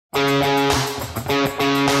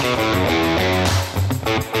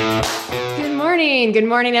Good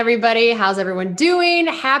morning, everybody. How's everyone doing?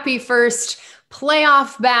 Happy first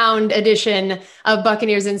playoff bound edition of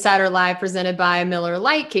Buccaneers Insider Live presented by Miller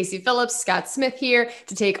Lite. Casey Phillips, Scott Smith here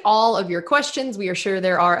to take all of your questions. We are sure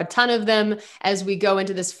there are a ton of them as we go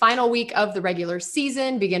into this final week of the regular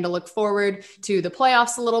season, begin to look forward to the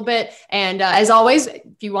playoffs a little bit. And as always, if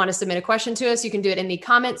you want to submit a question to us, you can do it in the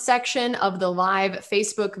comment section of the live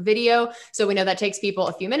Facebook video. So we know that takes people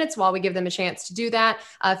a few minutes while we give them a chance to do that.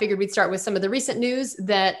 I figured we'd start with some of the recent news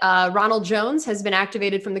that Ronald Jones has been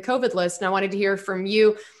activated from the COVID list. And I wanted to hear from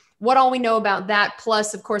you what all we know about that.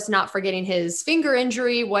 Plus, of course, not forgetting his finger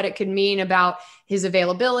injury, what it could mean about his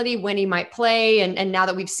availability, when he might play. And now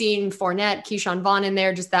that we've seen Fournette, Keyshawn Vaughn in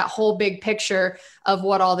there, just that whole big picture of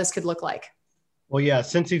what all this could look like. Well, yeah,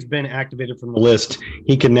 since he's been activated from the list,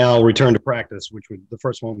 he can now return to practice, which the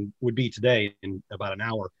first one would be today in about an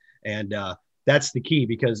hour. And that's the key,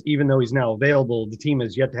 because even though he's now available, the team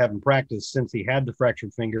has yet to have him practice since he had the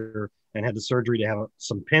fractured finger and had the surgery to have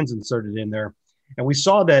some pins inserted in there. And we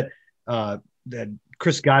saw that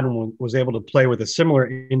Chris Godwin was able to play with a similar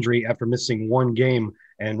injury after missing one game,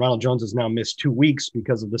 and Ronald Jones has now missed 2 weeks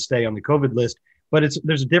because of the stay on the COVID list. But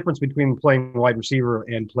there's a difference between playing wide receiver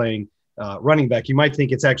and playing running back. You might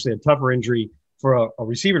think it's actually a tougher injury for a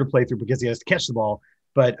receiver to play through because he has to catch the ball.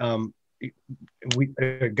 But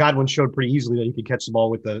Godwin showed pretty easily that he could catch the ball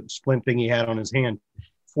with the splint thing he had on his hand.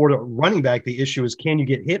 For the running back, the issue is, can you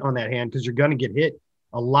get hit on that hand? Because you're going to get hit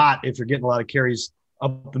a lot if you're getting a lot of carries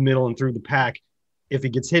up the middle and through the pack. If he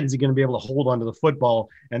gets hit, is he going to be able to hold onto the football?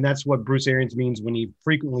 And that's what Bruce Arians means when he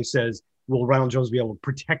frequently says, will Ronald Jones be able to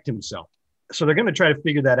protect himself? So they're going to try to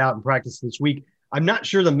figure that out in practice this week. I'm not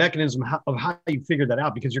sure the mechanism of how you figure that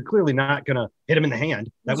out, because you're clearly not going to hit him in the hand.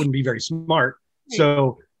 That wouldn't be very smart.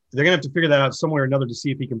 So they're going to have to figure that out somewhere or another to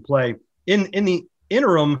see if he can play. In the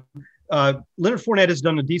interim, Leonard Fournette has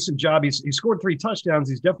done a decent job. He scored 3 touchdowns.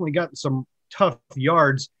 He's definitely got some tough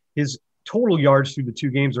yards. His total yards through the 2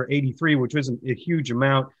 games are 83, which isn't a huge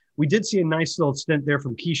amount. We did see a nice little stint there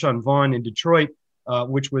from Keyshawn Vaughn in Detroit,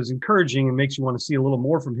 which was encouraging and makes you want to see a little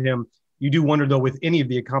more from him. You do wonder, though, with any of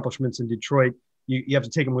the accomplishments in Detroit, you have to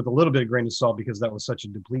take them with a little bit of grain of salt, because that was such a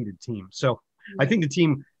depleted team. So I think the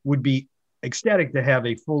team would be ecstatic to have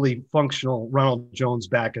a fully functional Ronald Jones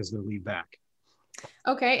back as their lead back.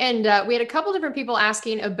 Okay. And we had a couple different people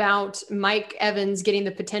asking about Mike Evans getting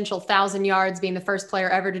the potential 1,000 yards, being the first player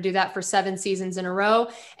ever to do that for 7 seasons in a row.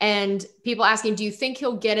 And people asking, do you think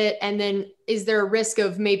he'll get it? And then is there a risk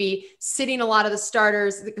of maybe sitting a lot of the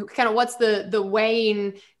starters? Kind of what's the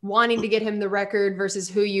weighing, wanting to get him the record versus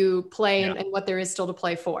who you play and what there is still to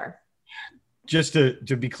play for? Just to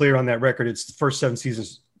be clear on that record, it's the first 7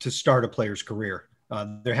 seasons to start a player's career.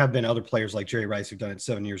 There have been other players like Jerry Rice who've done it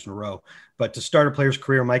 7 years in a row. But to start a player's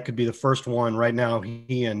career, Mike could be the first one. Right now,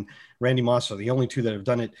 he and Randy Moss are the only 2 that have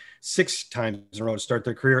done it 6 times in a row to start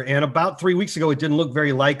their career. And about 3 weeks ago, it didn't look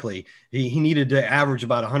very likely. He needed to average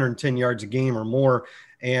about 110 yards a game or more.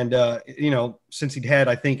 And, since he'd had,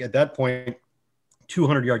 I think at that point,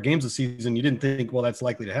 200-yard games this season, you didn't think, well, that's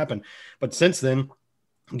likely to happen. But since then,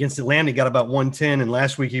 against Atlanta, he got about 110. And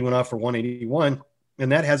last week he went off for 181.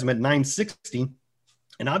 And that has him at 960.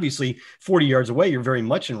 And obviously 40 yards away, you're very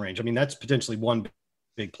much in range. I mean, that's potentially one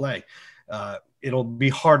big play. It'll be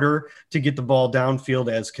harder to get the ball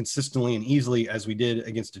downfield as consistently and easily as we did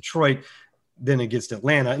against Detroit than against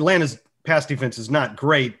Atlanta. Atlanta's pass defense is not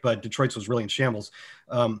great, but Detroit's was really in shambles.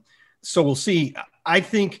 So we'll see. I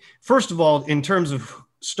think, first of all, in terms of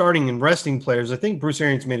starting and resting players, I think Bruce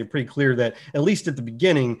Arians made it pretty clear that at least at the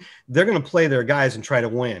beginning, they're going to play their guys and try to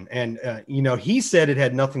win. And, he said it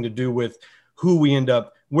had nothing to do with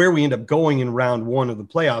where we end up going in round 1 of the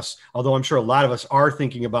playoffs, although I'm sure a lot of us are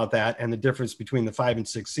thinking about that and the difference between the 5 and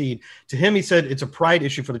 6 seed. To him, he said it's a pride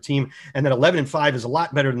issue for the team, and that 11-5 is a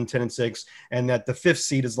lot better than 10-6, and that the 5th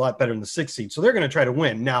seed is a lot better than the 6th seed. So they're going to try to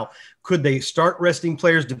win. Now, could they start resting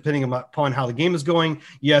players depending upon how the game is going?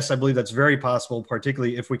 Yes, I believe that's very possible,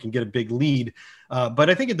 particularly if we can get a big lead.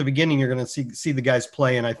 But I think at the beginning, you're going to see the guys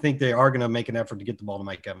play, and I think they are going to make an effort to get the ball to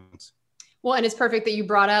Mike Evans. Well, and it's perfect that you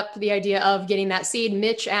brought up the idea of getting that seed.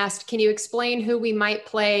 Mitch asked, can you explain who we might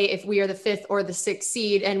play if we are the 5th or the 6th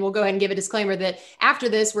seed? And we'll go ahead and give a disclaimer that after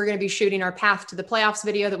this, we're going to be shooting our Path to the Playoffs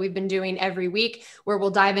video that we've been doing every week, where we'll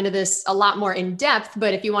dive into this a lot more in depth.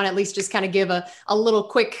 But if you want to at least just kind of give a little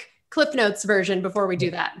quick Cliff Notes version before we do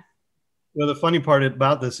that. Well, the funny part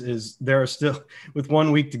about this is there are still, with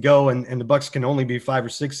 1 week to go, and the Bucks can only be 5 or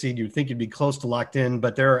 6 seed. You'd think you'd be close to locked in,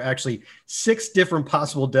 but there are actually 6 different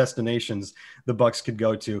possible destinations the Bucks could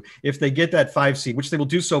go to. If they get that 5 seed, which they will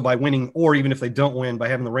do so by winning, or even if they don't win by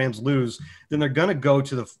having the Rams lose, then they're going to go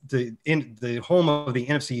to the home of the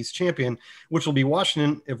NFC East champion, which will be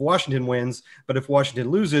Washington if Washington wins. But if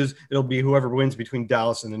Washington loses, it'll be whoever wins between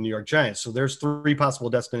Dallas and the New York Giants. So there's 3 possible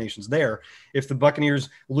destinations there. If the Buccaneers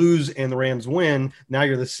lose and the Rams win, now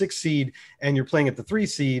you're the 6th seed and you're playing at the 3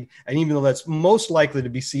 seed. And even though that's most likely to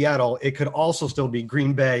be Seattle, it could also still be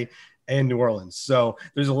Green Bay and New Orleans. So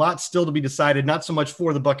there's a lot still to be decided, not so much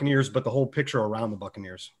for the Buccaneers, but the whole picture around the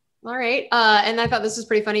Buccaneers. All right. And I thought this was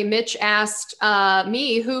pretty funny. Mitch asked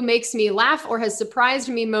me who makes me laugh or has surprised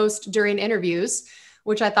me most during interviews,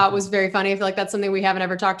 which I thought was very funny. I feel like that's something we haven't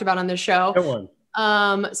ever talked about on this show. Good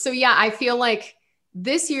one. So yeah, I feel like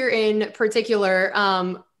this year in particular,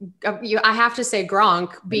 I have to say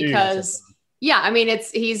Gronk, because yeah, I mean,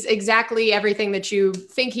 he's exactly everything that you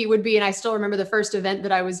think he would be. And I still remember the first event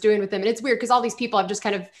that I was doing with him. And it's weird because all these people I've just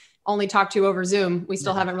kind of only talked to over Zoom. We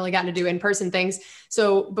still haven't really gotten to do in-person things.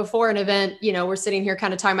 So before an event, we're sitting here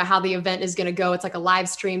kind of talking about how the event is going to go. It's like a live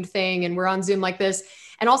streamed thing and we're on Zoom like this.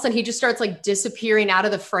 And all of a sudden he just starts like disappearing out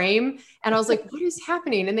of the frame. And I was like, what is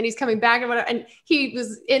happening? And then he's coming back and whatever. And he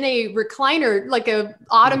was in a recliner, like a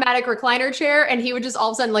automatic recliner chair. And he would just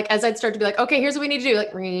all of a sudden, like, as I'd start to be like, okay, here's what we need to do.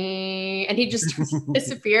 Like, and he'd just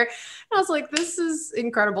disappear. And I was like, this is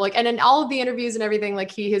incredible. Like, and in all of the interviews and everything,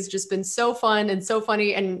 like he has just been so fun and so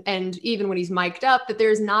funny. And even when he's mic'd up, that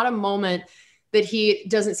there's not a moment that he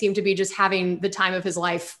doesn't seem to be just having the time of his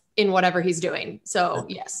life in whatever he's doing. So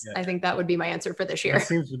yes, I think that would be my answer for this year. That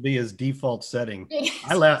seems to be his default setting.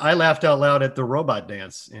 I laughed out loud at the robot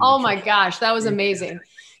dance. Oh my gosh, that was amazing.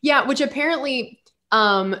 Yeah, which apparently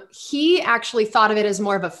he actually thought of it as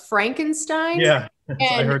more of a Frankenstein. Yeah,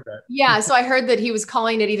 I heard that. Yeah, so I heard that he was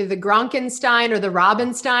calling it either the Gronkenstein or the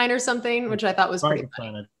Robinstein or something, which I thought was pretty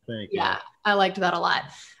funny. I think. Yeah, I liked that a lot.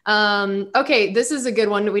 Okay, this is a good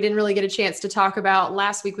one that we didn't really get a chance to talk about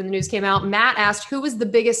last week when the news came out. Matt asked, who was the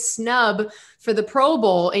biggest snub for the Pro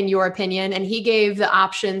Bowl in your opinion? And he gave the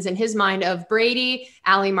options in his mind of Brady,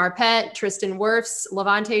 Ali Marpet, Tristan Wirfs,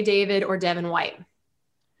 Lavonte David, or Devin White.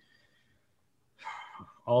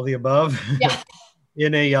 All the above. Yeah.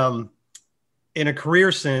 In a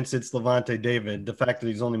career sense, it's Lavonte David. The fact that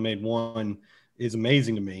he's only made one is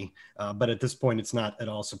amazing to me. But at this point, it's not at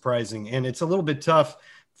all surprising. And it's a little bit tough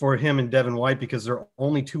for him and Devin White because there are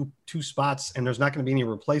only two spots and there's not going to be any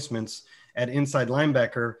replacements at inside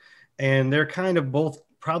linebacker. And they're kind of both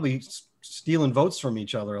probably stealing votes from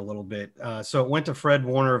each other a little bit. So it went to Fred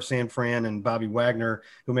Warner of San Fran and Bobby Wagner,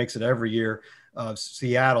 who makes it every year, of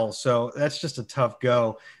Seattle. So that's just a tough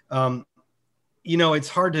go. It's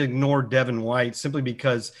hard to ignore Devin White simply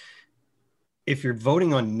because if you're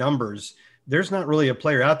voting on numbers, there's not really a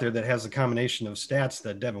player out there that has a combination of stats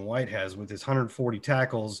that Devin White has with his 140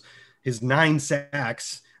 tackles, his 9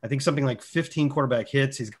 sacks, I think something like 15 quarterback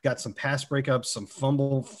hits. He's got some pass breakups, some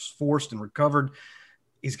fumble forced and recovered.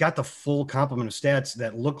 He's got the full complement of stats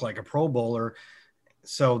that look like a Pro Bowler.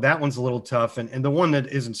 So that one's a little tough. And the one that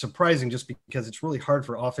isn't surprising just because it's really hard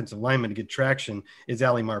for offensive linemen to get traction is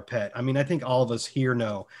Ali Marpet. I mean, I think all of us here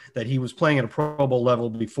know that he was playing at a Pro Bowl level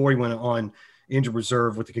before he went on injured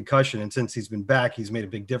reserve with the concussion. And since he's been back, he's made a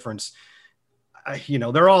big difference.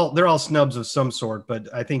 They're all snubs of some sort, but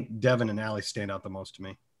I think Devin and Ali stand out the most to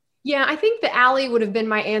me. Yeah, I think that Ali would have been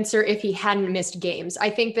my answer if he hadn't missed games.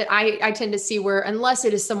 I think that I tend to see where, unless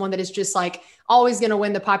it is someone that is just like always going to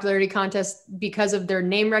win the popularity contest because of their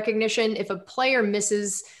name recognition, if a player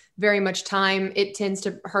misses very much time, it tends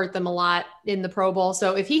to hurt them a lot in the Pro Bowl.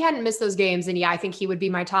 So if he hadn't missed those games, then yeah, I think he would be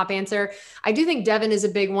my top answer. I do think Devin is a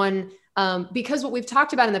big one. Because what we've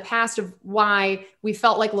talked about in the past of why we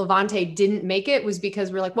felt like Lavonte didn't make it was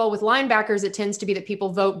because we're like, well, with linebackers, it tends to be that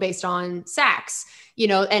people vote based on sacks,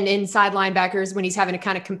 and inside linebackers when he's having to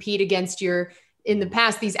kind of compete against in the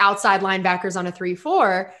past, these outside linebackers on a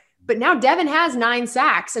 3-4, but now Devin has 9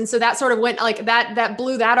 sacks. And so that sort of went like that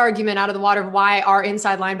blew that argument out of the water of why our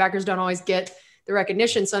inside linebackers don't always get the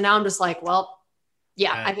recognition. So now I'm just like, well,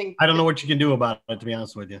 yeah, I think I don't know what you can do about it, to be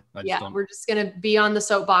honest with you. We're just going to be on the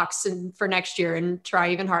soapbox for next year and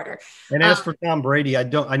try even harder. And as for Tom Brady, I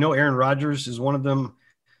know Aaron Rodgers is one of them,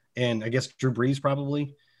 and I guess Drew Brees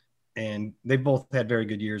probably, and they both had very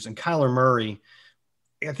good years. And Kyler Murray,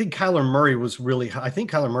 I think Kyler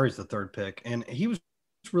Murray's the third pick, and he was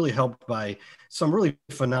really helped by some really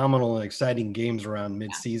phenomenal and exciting games around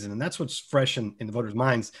midseason, and that's what's fresh in the voters'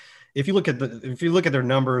 minds. If you look at their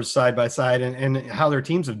numbers side by side and how their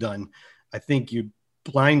teams have done, I think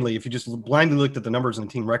blindly, if you just blindly looked at the numbers and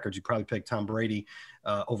the team records, you probably pick Tom Brady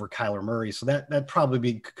over Kyler Murray. So that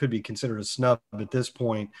probably could be considered a snub at this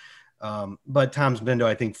point. But Tom's been to,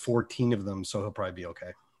 I think, 14 of them, so he'll probably be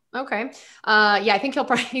okay. Okay. Yeah, I think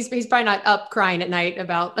he's probably not up crying at night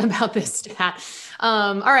about this stat.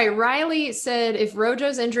 All right. Riley said, if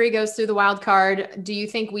Rojo's injury goes through the wild card, do you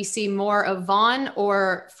think we see more of Vaughn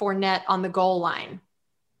or Fournette on the goal line?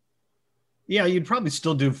 Yeah, you'd probably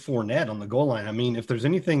still do Fournette on the goal line. I mean, if there's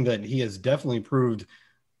anything that he has definitely proved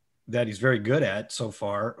that he's very good at so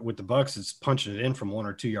far with the Bucs, it's punching it in from 1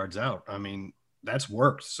 or 2 yards out. I mean, that's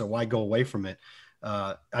worked. So why go away from it?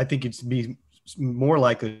 I think it's be more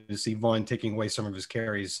likely to see Vaughn taking away some of his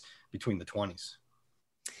carries between the 20s.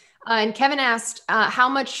 And Kevin asked, how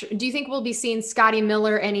much do you think we'll be seeing Scotty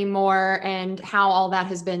Miller anymore, and how all that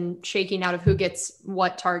has been shaking out of who gets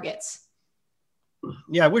what targets?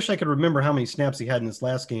 Yeah, I wish I could remember how many snaps he had in this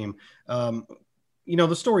last game.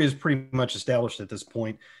 The story is pretty much established at this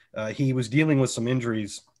point. He was dealing with some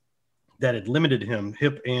injuries that had limited him,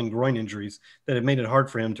 hip and groin injuries, that had made it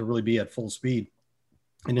hard for him to really be at full speed.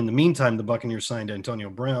 And in the meantime, the Buccaneers signed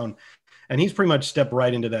Antonio Brown, and he's pretty much stepped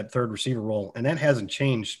right into that third receiver role. And that hasn't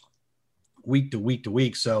changed week to week to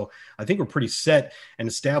week. So I think we're pretty set and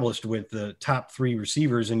established with the top 3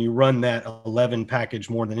 receivers, and you run that 11 package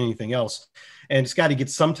more than anything else. And Scotty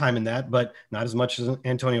gets some time in that, but not as much as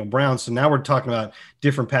Antonio Brown. So now we're talking about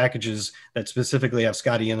different packages that specifically have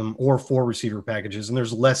Scotty in them, or 4 receiver packages, and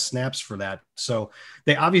there's less snaps for that. So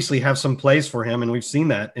they obviously have some plays for him, and we've seen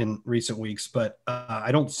that in recent weeks, but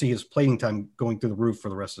I don't see his playing time going through the roof for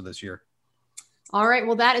the rest of this year. All right.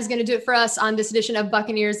 Well, that is going to do it for us on this edition of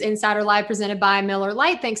Buccaneers Insider Live, presented by Miller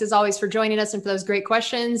Lite. Thanks as always for joining us and for those great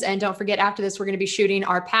questions. And don't forget, after this, we're going to be shooting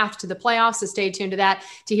our path to the playoffs. So stay tuned to that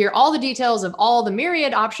to hear all the details of all the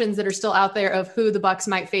myriad options that are still out there of who the Bucs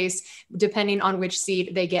might face, depending on which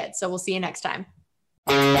seed they get. So we'll see you next time.